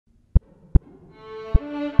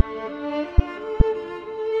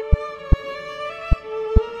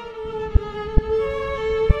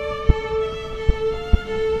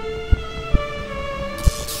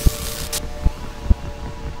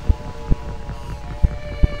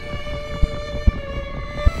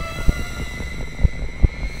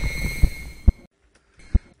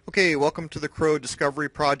Okay, welcome to the Crow Discovery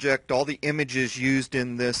Project. All the images used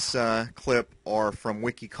in this clip are from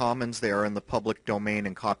Wiki Commons. They are in the public domain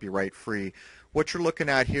and copyright free. What you're looking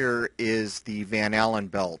at here is the Van Allen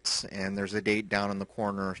belts, and there's a date down in the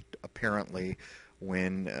corner apparently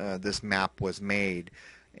when this map was made.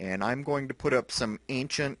 And I'm going to put up some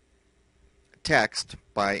ancient text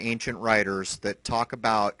by ancient writers that talk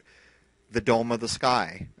about the dome of the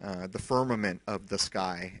sky, the firmament of the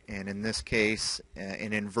sky, and in this case,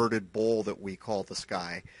 an inverted bowl that we call the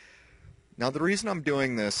sky. Now, the reason I'm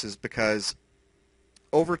doing this is because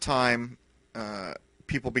over time,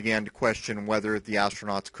 people began to question whether the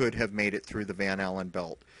astronauts could have made it through the Van Allen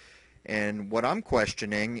belt. And what I'm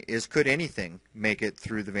questioning is, could anything make it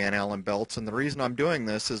through the Van Allen belts? And the reason I'm doing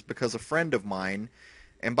this is because a friend of mine,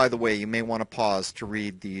 and by the way, you may want to pause to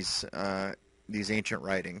read these ancient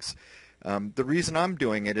writings. The reason I'm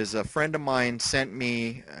doing it is a friend of mine sent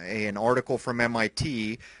me an article from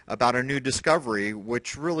MIT about a new discovery,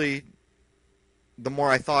 which really, the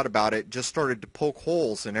more I thought about it, just started to poke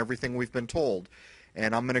holes in everything we've been told.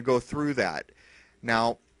 And I'm going to go through that.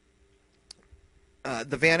 Now,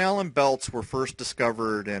 the Van Allen belts were first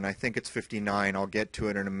discovered in, I think it's 59, I'll get to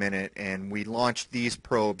it in a minute, and we launched these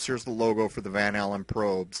probes. Here's the logo for the Van Allen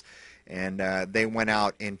probes, and they went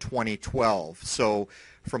out in 2012. So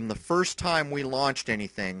from the first time we launched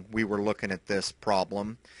anything, we were looking at this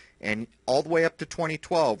problem, and all the way up to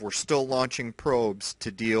 2012, we're still launching probes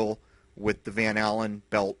to deal with the Van Allen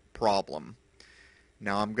belt problem.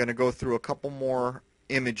 Now I'm going to go through a couple more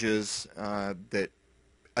images that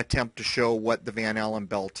attempt to show what the Van Allen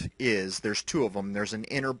belt is. There's two of them. There's an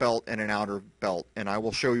inner belt and an outer belt, and I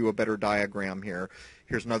will show you a better diagram here.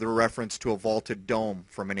 Here's another reference to a vaulted dome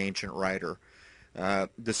from an ancient writer.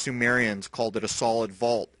 The Sumerians called it a solid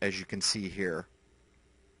vault, as you can see here.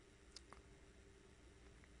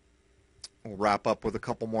 We'll wrap up with a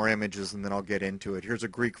couple more images and then I'll get into it. Here's a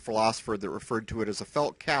Greek philosopher that referred to it as a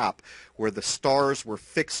felt cap where the stars were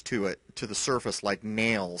fixed to it, to the surface like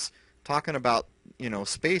nails. Talking about,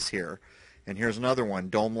 space here. And here's another one,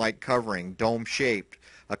 dome-like covering, dome-shaped.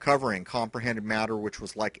 A covering comprehended matter which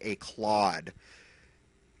was like a clod.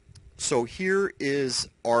 So here is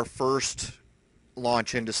our first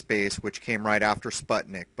launch into space, which came right after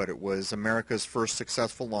Sputnik, but it was America's first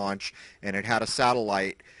successful launch, and it had a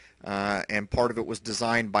satellite, and part of it was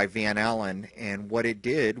designed by Van Allen, and what it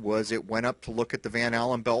did was it went up to look at the Van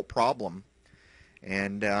Allen belt problem.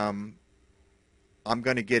 And I'm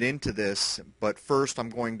going to get into this, but first I'm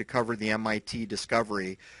going to cover the MIT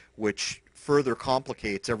discovery, which further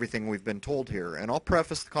complicates everything we've been told here. And I'll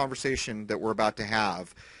preface the conversation that we're about to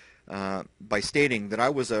have by stating that I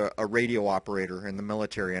was a radio operator in the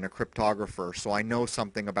military and a cryptographer, so I know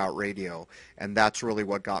something about radio, and that's really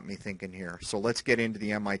what got me thinking here. So let's get into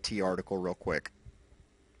the MIT article real quick.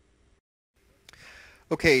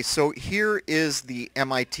 Okay, so here is the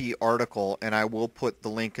MIT article, and I will put the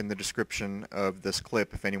link in the description of this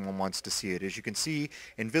clip if anyone wants to see it. As you can see,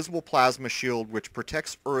 invisible plasma shield which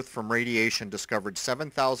protects Earth from radiation discovered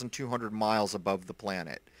 7,200 miles above the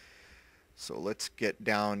planet. So let's get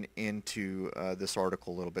down into this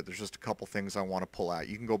article a little bit. There's just a couple things I want to pull out.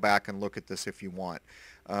 You can go back and look at this if you want.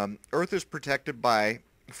 Earth is protected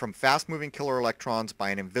from fast-moving killer electrons by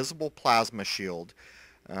an invisible plasma shield.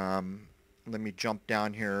 Let me jump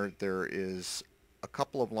down here. There is a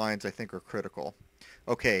couple of lines I think are critical.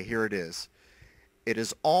 Okay, here it is. It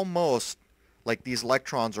is almost like these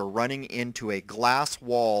electrons are running into a glass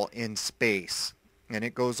wall in space. And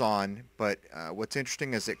it goes on, but what's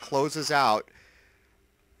interesting is it closes out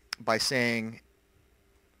by saying,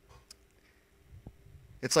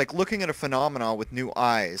 it's like looking at a phenomenon with new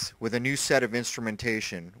eyes, with a new set of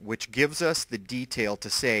instrumentation, which gives us the detail to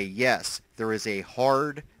say, yes, there is a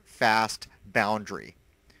hard, fast boundary.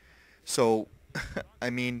 So, I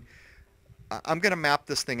mean, I'm going to map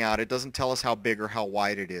this thing out. It doesn't tell us how big or how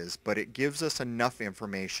wide it is, but it gives us enough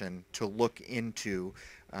information to look into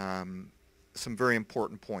some very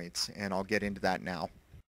important points, and I'll get into that now.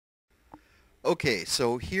 Okay,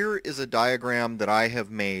 so here is a diagram that I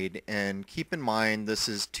have made, and keep in mind this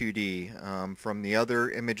is 2D. From the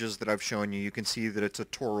other images that I've shown you, you can see that it's a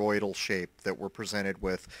toroidal shape that we're presented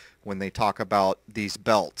with when they talk about these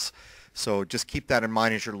belts. So just keep that in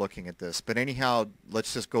mind as you're looking at this. But anyhow,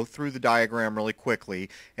 let's just go through the diagram really quickly,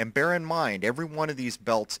 and bear in mind every one of these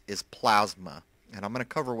belts is plasma, and I'm going to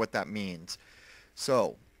cover what that means.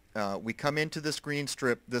 So we come into this green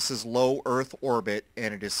strip. This is low Earth orbit,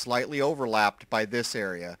 and it is slightly overlapped by this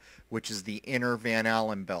area, which is the inner Van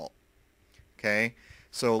Allen belt. Okay,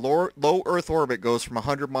 so low Earth orbit goes from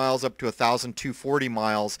 100 miles up to 1,240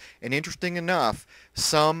 miles, and interesting enough,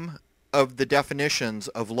 some of the definitions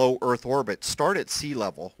of low Earth orbit start at sea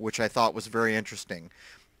level, which I thought was very interesting.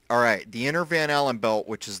 All right, the inner Van Allen belt,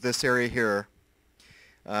 which is this area here,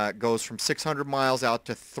 goes from 600 miles out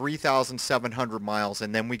to 3,700 miles,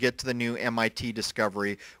 and then we get to the new MIT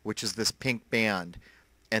discovery, which is this pink band.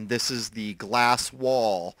 And this is the glass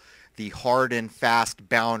wall, the hard and fast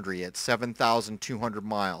boundary at 7,200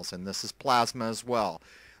 miles, and this is plasma as well.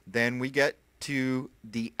 Then we get to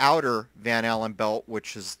the outer Van Allen belt,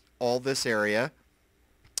 which is all this area,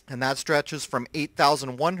 and that stretches from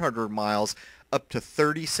 8,100 miles up to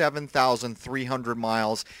 37,300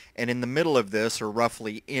 miles, and in the middle of this, or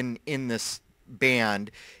roughly in this band,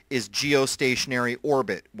 is geostationary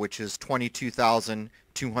orbit, which is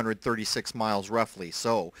 22,236 miles roughly.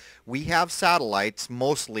 So we have satellites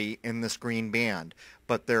mostly in this green band,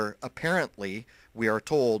 but they're apparently, we are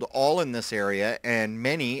told, all in this area and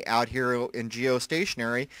many out here in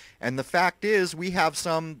geostationary. And the fact is we have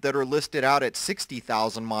some that are listed out at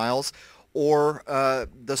 60,000 miles, or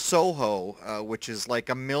the SOHO, which is like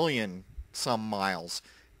 1,000,000 some miles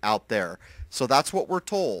out there. So that's what we're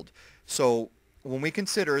told. So when we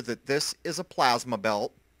consider that this is a plasma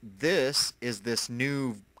belt, this is this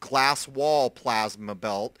new glass wall plasma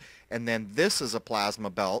belt, and then this is a plasma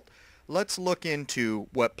belt, let's look into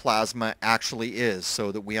what plasma actually is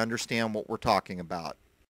so that we understand what we're talking about.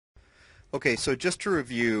 Okay, so just to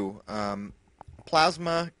review,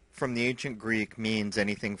 plasma from the ancient Greek means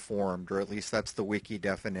anything formed, or at least that's the wiki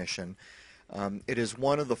definition. It is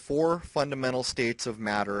one of the four fundamental states of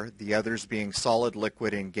matter, the others being solid,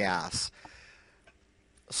 liquid, and gas.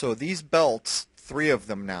 So these belts, 3 of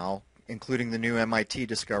them now, including the new MIT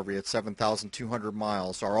discovery at 7,200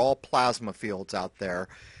 miles, are all plasma fields out there.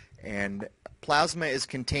 And plasma is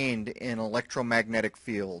contained in electromagnetic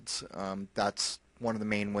fields. That's one of the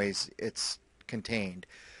main ways it's contained.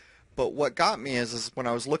 But what got me is when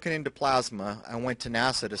I was looking into plasma, I went to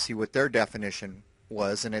NASA to see what their definition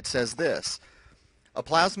was, and it says this: a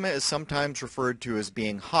plasma is sometimes referred to as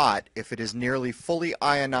being hot if it is nearly fully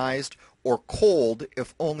ionized, or cold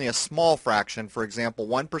if only a small fraction, for example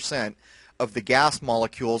 1%, of the gas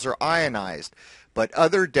molecules are ionized. But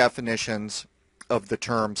other definitions of the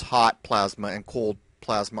terms hot plasma and cold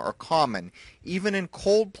plasma are common. Even in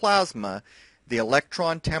cold plasma, the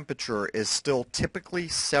electron temperature is still typically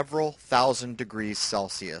several thousand degrees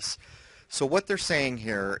Celsius. So what they're saying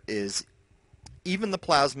here is even the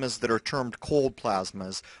plasmas that are termed cold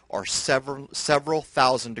plasmas are several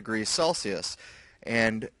thousand degrees Celsius.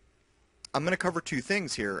 And I'm going to cover 2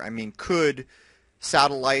 things here. I mean, could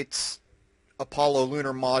satellites, Apollo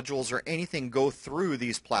lunar modules, or anything go through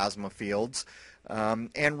these plasma fields?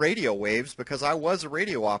 And radio waves, because I was a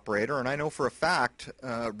radio operator and I know for a fact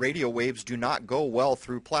radio waves do not go well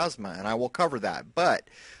through plasma, and I will cover that. But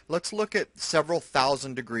let's look at several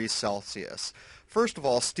thousand degrees Celsius. First of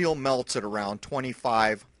all, steel melts at around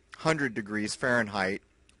 2,500 degrees Fahrenheit,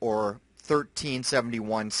 or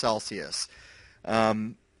 1371 Celsius.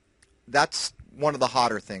 That's one of the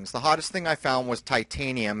hotter things. The hottest thing I found was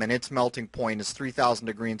titanium, and its melting point is 3,000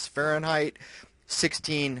 degrees Fahrenheit,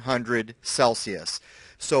 1,600 Celsius.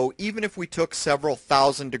 So even if we took several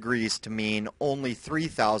thousand degrees to mean only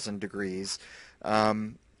 3,000 degrees,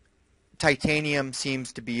 titanium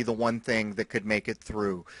seems to be the one thing that could make it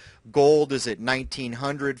through. Gold is at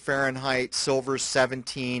 1,900 Fahrenheit, silver's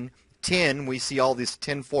 17. Tin, we see all this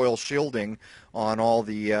tinfoil shielding on all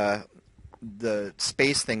the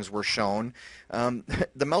space things were shown.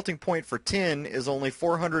 The melting point for tin is only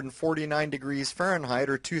 449 degrees Fahrenheit,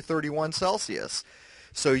 or 231 Celsius.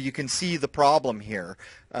 So you can see the problem here.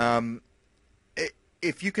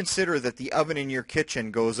 If you consider that the oven in your kitchen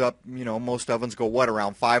goes up, you know, most ovens go what,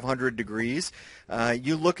 around 500 degrees?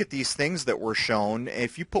 You look at these things that were shown.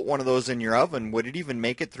 If you put one of those in your oven, would it even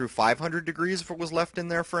make it through 500 degrees if it was left in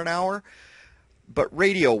there for an hour? But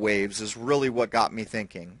radio waves is really what got me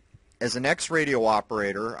thinking. As an ex-radio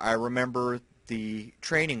operator, I remember the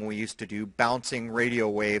training we used to do bouncing radio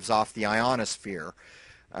waves off the ionosphere.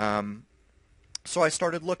 So I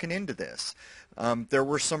started looking into this. There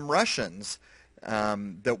were some Russians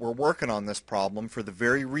that were working on this problem for the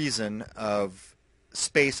very reason of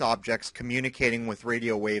space objects communicating with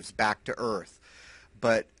radio waves back to Earth.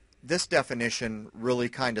 But this definition really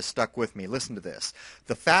kind of stuck with me. Listen to this.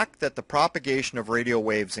 The fact that the propagation of radio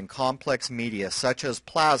waves in complex media such as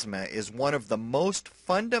plasma is one of the most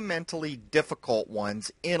fundamentally difficult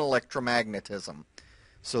ones in electromagnetism.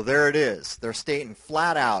 So there it is. They're stating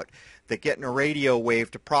flat out that getting a radio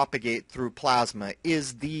wave to propagate through plasma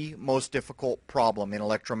is the most difficult problem in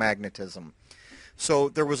electromagnetism. So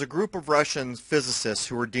there was a group of Russian physicists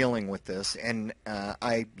who were dealing with this, and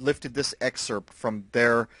I lifted this excerpt from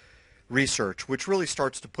their research, which really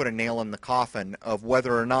starts to put a nail in the coffin of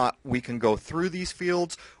whether or not we can go through these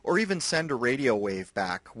fields or even send a radio wave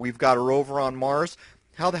back. We've got a rover on Mars.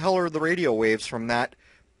 How the hell are the radio waves from that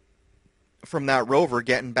rover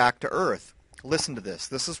getting back to Earth? Listen to this.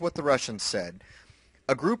 This is what the Russians said.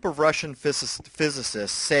 A group of Russian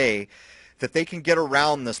physicists say that they can get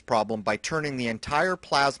around this problem by turning the entire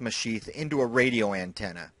plasma sheath into a radio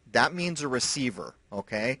antenna. That means a receiver,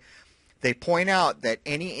 okay? They point out that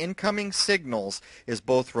any incoming signals is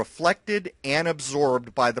both reflected and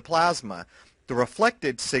absorbed by the plasma. The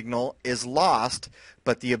reflected signal is lost,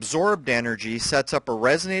 but the absorbed energy sets up a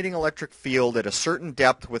resonating electric field at a certain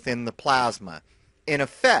depth within the plasma. In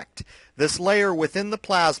effect, this layer within the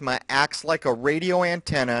plasma acts like a radio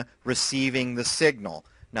antenna receiving the signal.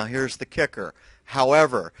 Now here's the kicker.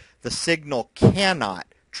 However, the signal cannot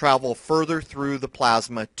travel further through the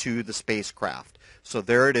plasma to the spacecraft. So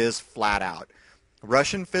there it is, flat out.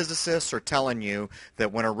 Russian physicists are telling you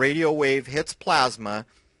that when a radio wave hits plasma,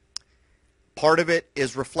 part of it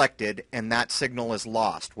is reflected and that signal is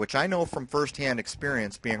lost, which I know from firsthand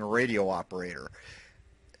experience being a radio operator.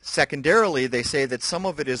 Secondarily, they say that some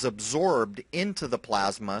of it is absorbed into the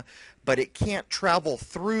plasma, but it can't travel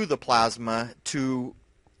through the plasma to,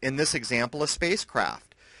 in this example, a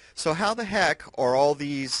spacecraft. So how the heck are all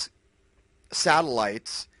these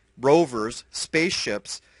satellites, rovers,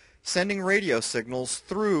 spaceships sending radio signals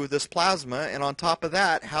through this plasma? And on top of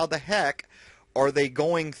that, how the heck are they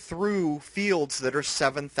going through fields that are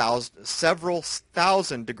several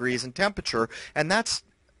thousand degrees in temperature? And that's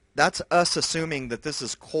us assuming that this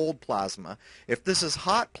is cold plasma. If this is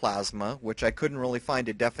hot plasma, which I couldn't really find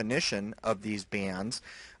a definition of these bands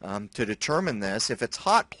to determine this, if it's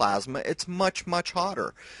hot plasma, it's much, much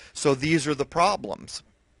hotter. So these are the problems.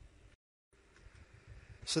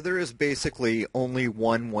 So there is basically only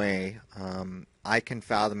one way I can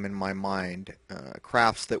fathom in my mind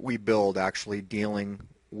crafts that we build actually dealing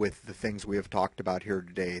with the things we have talked about here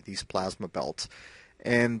today, these plasma belts,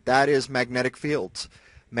 and that is magnetic fields.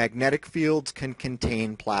 Magnetic fields can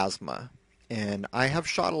contain plasma, and I have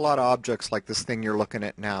shot a lot of objects like this thing you're looking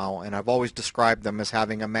at now, and I've always described them as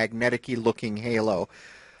having a magnetic-y looking halo.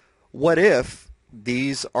 What if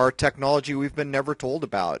these are technology we've been never told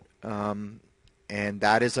about? And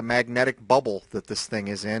that is a magnetic bubble that this thing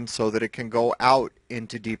is in so that it can go out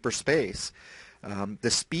into deeper space.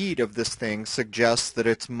 The speed of this thing suggests that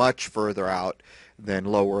it's much further out than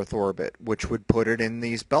low Earth orbit, which would put it in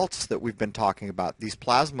these belts that we've been talking about, these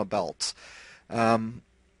plasma belts.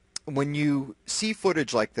 When you see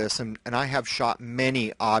footage like this, and I have shot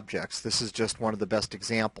many objects, this is just one of the best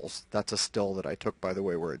examples. That's a still that I took, by the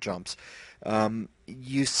way, where it jumps.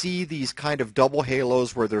 You see these kind of double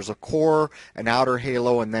halos where there's a core, an outer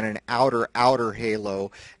halo, and then an outer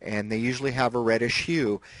halo, and they usually have a reddish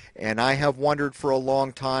hue. And I have wondered for a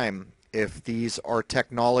long time if these are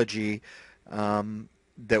technology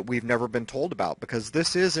that we've never been told about, because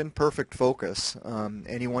this is in perfect focus.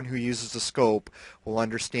 Anyone who uses a scope will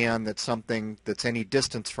understand that something that's any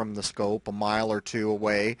distance from the scope, a mile or two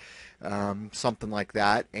away, something like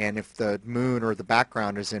that, and if the moon or the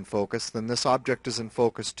background is in focus, then this object is in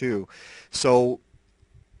focus too. So,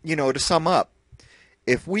 you know, to sum up,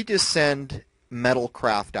 if we just send metal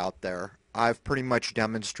craft out there, I've pretty much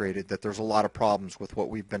demonstrated that there's a lot of problems with what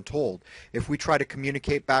we've been told. If we try to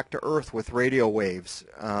communicate back to Earth with radio waves,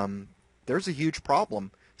 there's a huge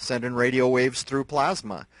problem sending radio waves through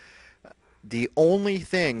plasma. The only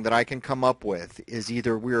thing that I can come up with is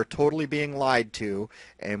either we are totally being lied to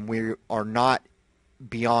and we are not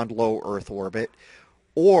beyond low Earth orbit,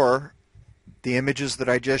 or the images that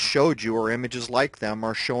I just showed you, or images like them,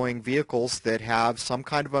 are showing vehicles that have some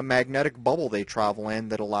kind of a magnetic bubble they travel in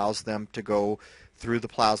that allows them to go through the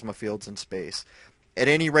plasma fields in space. At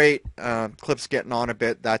any rate, Clip's getting on a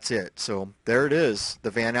bit. That's it. So there it is,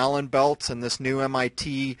 the Van Allen belts and this new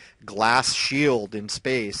MIT glass shield in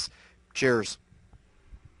space. Cheers.